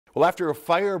Well, after a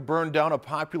fire burned down a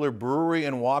popular brewery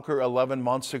in Walker 11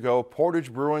 months ago,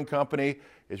 Portage Brewing Company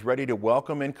is ready to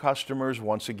welcome in customers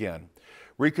once again.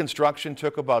 Reconstruction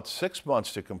took about 6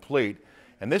 months to complete,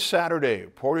 and this Saturday,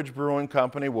 Portage Brewing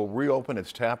Company will reopen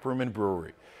its tap room and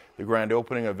brewery. The grand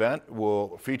opening event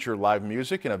will feature live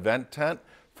music, an event tent,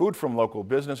 food from local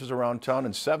businesses around town,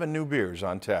 and 7 new beers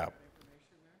on tap.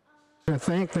 I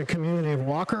thank the community of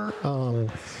Walker,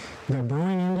 the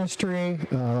brewing industry,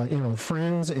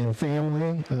 friends and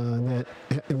family that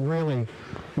really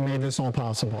made this all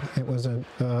possible. It was a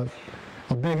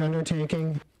big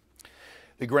undertaking.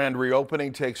 The grand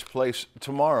reopening takes place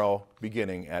tomorrow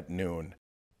beginning at noon.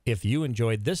 If you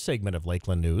enjoyed this segment of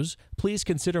Lakeland News, please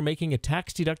consider making a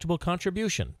tax-deductible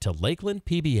contribution to Lakeland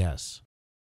PBS.